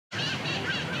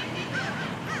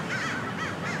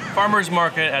farmer's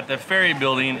market at the Ferry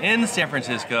Building in San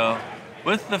Francisco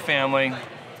with the family.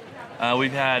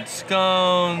 We've had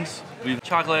scones, we've had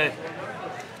chocolate,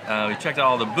 we checked out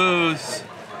all the booths.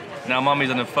 Now mommy's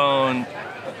on the phone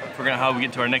figuring out how we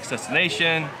get to our next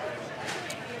destination.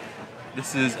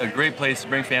 This is a great place to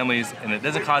bring families, and it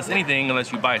doesn't cost anything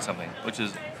unless you buy something, which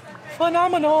is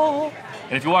phenomenal.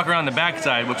 And if you walk around the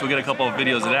backside, which we'll get a couple of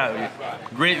videos of that,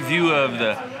 great view of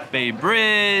the Bay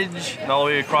Bridge and all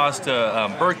the way across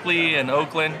to Berkeley and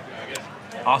Oakland.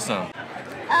 Awesome.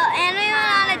 Oh, and we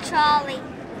went on a trolley.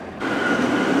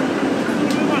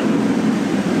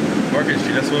 Market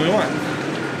Street, that's what we want.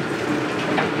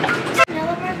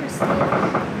 Yellow burgers.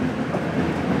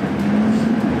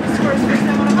 This is first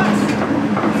time on a bus.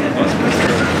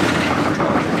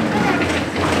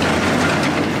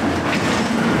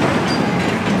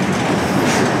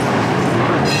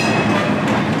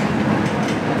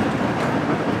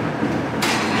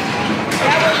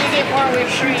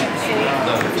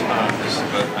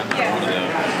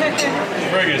 It's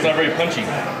very good, it's not very punchy.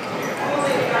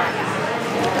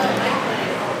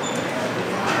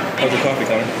 How's the coffee,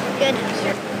 Connor? Good.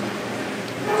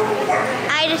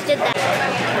 I just did that.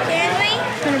 Can we?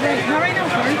 Not right now,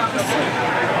 Corey.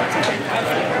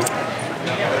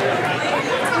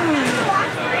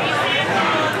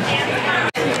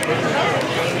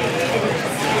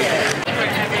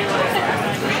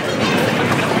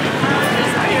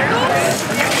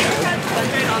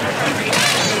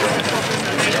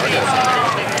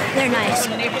 They're nice.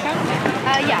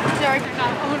 Yeah, sorry.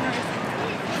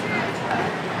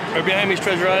 Right behind me is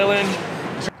Treasure Island,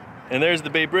 and there's the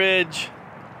Bay Bridge,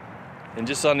 and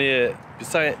just on the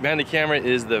behind the camera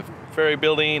is the Ferry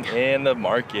Building and the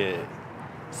market,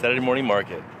 Saturday morning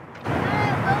market.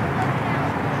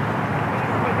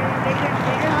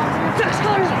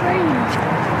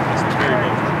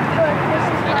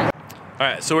 All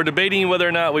right, so we're debating whether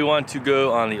or not we want to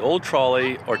go on the old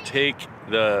trolley or take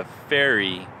the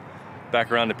ferry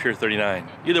back around to Pier 39.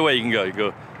 Either way you can go. You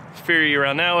go ferry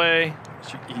around that way.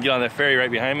 You can get on that ferry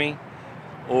right behind me,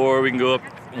 or we can go up,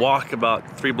 walk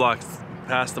about 3 blocks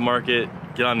past the market,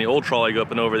 get on the old trolley, go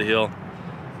up and over the hill.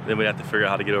 Then we have to figure out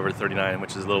how to get over to 39,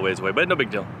 which is a little ways away, but no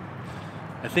big deal.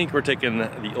 I think we're taking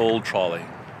the old trolley.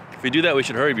 If we do that, we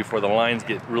should hurry before the lines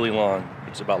get really long,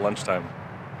 which is about lunchtime.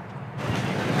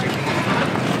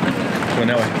 Going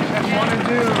that way.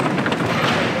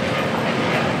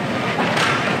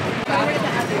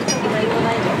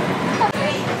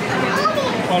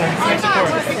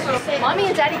 Mommy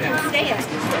and Daddy can stay in.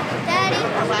 Daddy?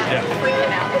 Yeah.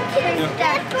 Freaking out.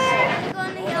 Dad, you go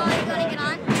on the hill, are you going to get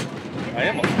on? I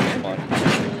am on.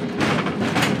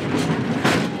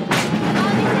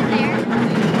 Mommy's in there.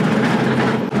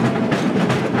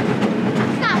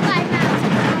 It's not 5 miles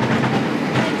an hour.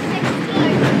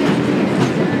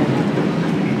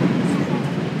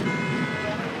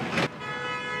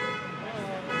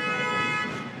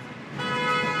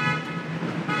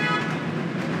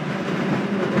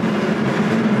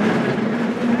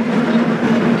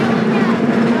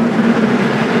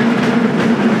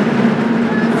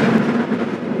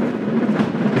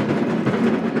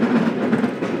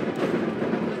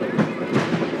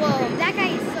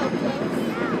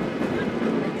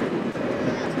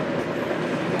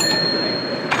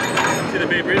 Like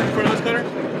Bay Bridge in front of us, Cutter?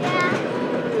 Yeah.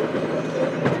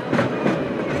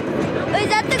 Is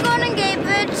that the Golden Gate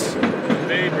Bridge?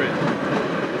 Bay Bridge.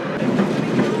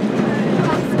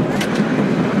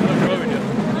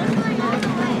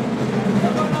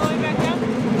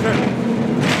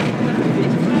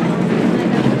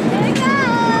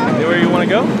 Where you want to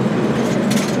go?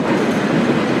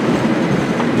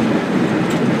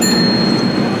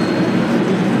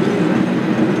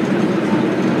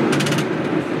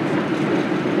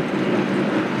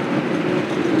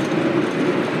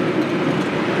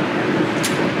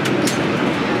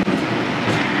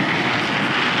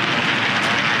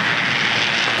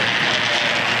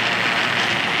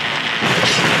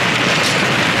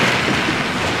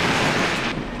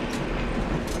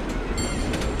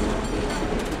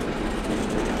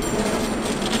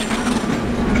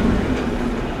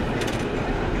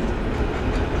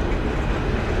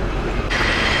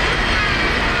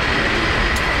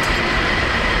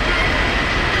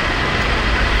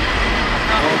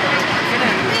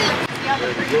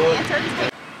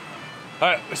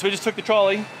 Alright, so we just took the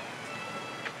trolley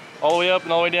all the way up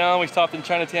and all the way down. We stopped in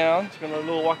Chinatown. Just gonna do a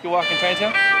little walk in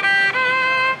Chinatown.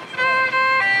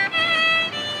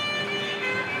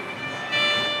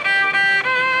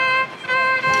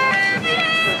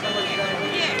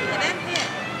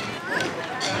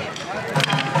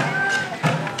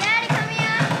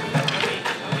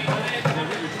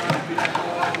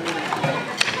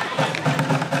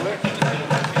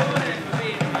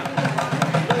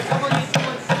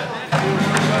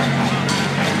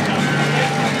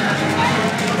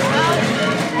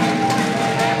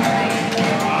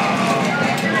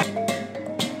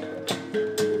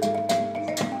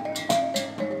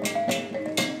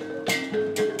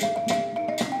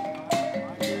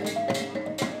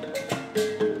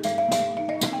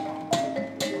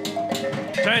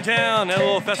 Chinatown, had a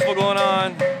little festival going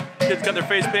on. Kids got their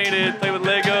face painted, played with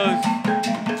Legos.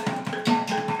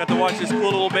 Got to watch this cool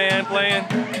little band playing.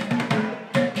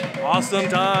 Awesome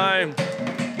time.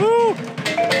 Woo!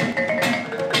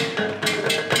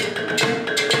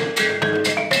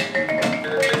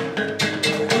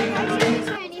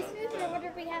 Chinese food, or what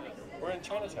are we having? We're in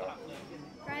Chinatown.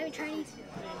 We're having Chinese food.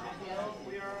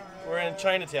 We're in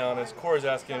Chinatown as Cora's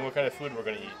asking what kind of food we're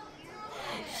going to eat.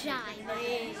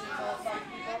 Chinese.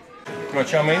 You want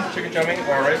chow mein? Chicken chow mein?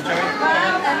 Or rice chow mein?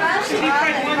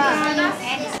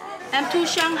 And to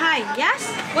Shanghai, yes?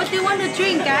 What do you want to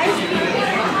drink, guys?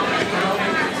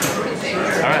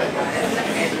 Alright.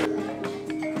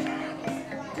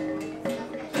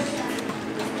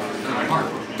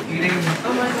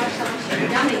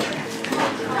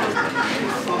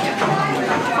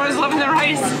 Cora's loving the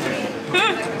rice.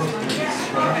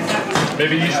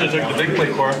 Maybe you should have took the big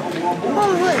plate, Cora. Maybe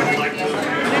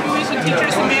we should teach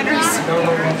her some manners.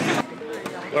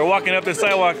 We're walking up the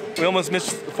sidewalk. We almost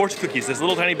missed the fortune cookies. This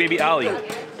little tiny baby alley.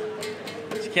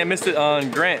 You can't miss it on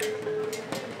Grant.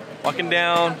 Walking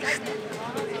down,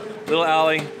 little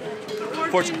alley,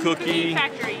 fortune cookie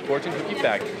factory. Fortune cookie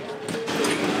factory.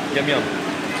 Yum yum.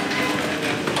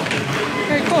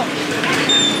 Very cool.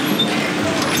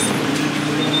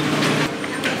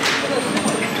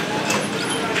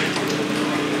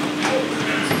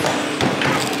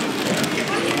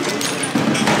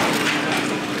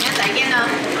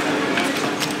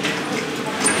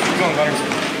 Keep going, Connor.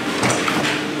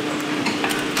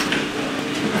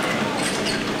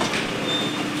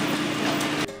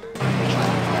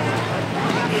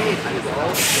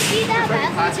 See that?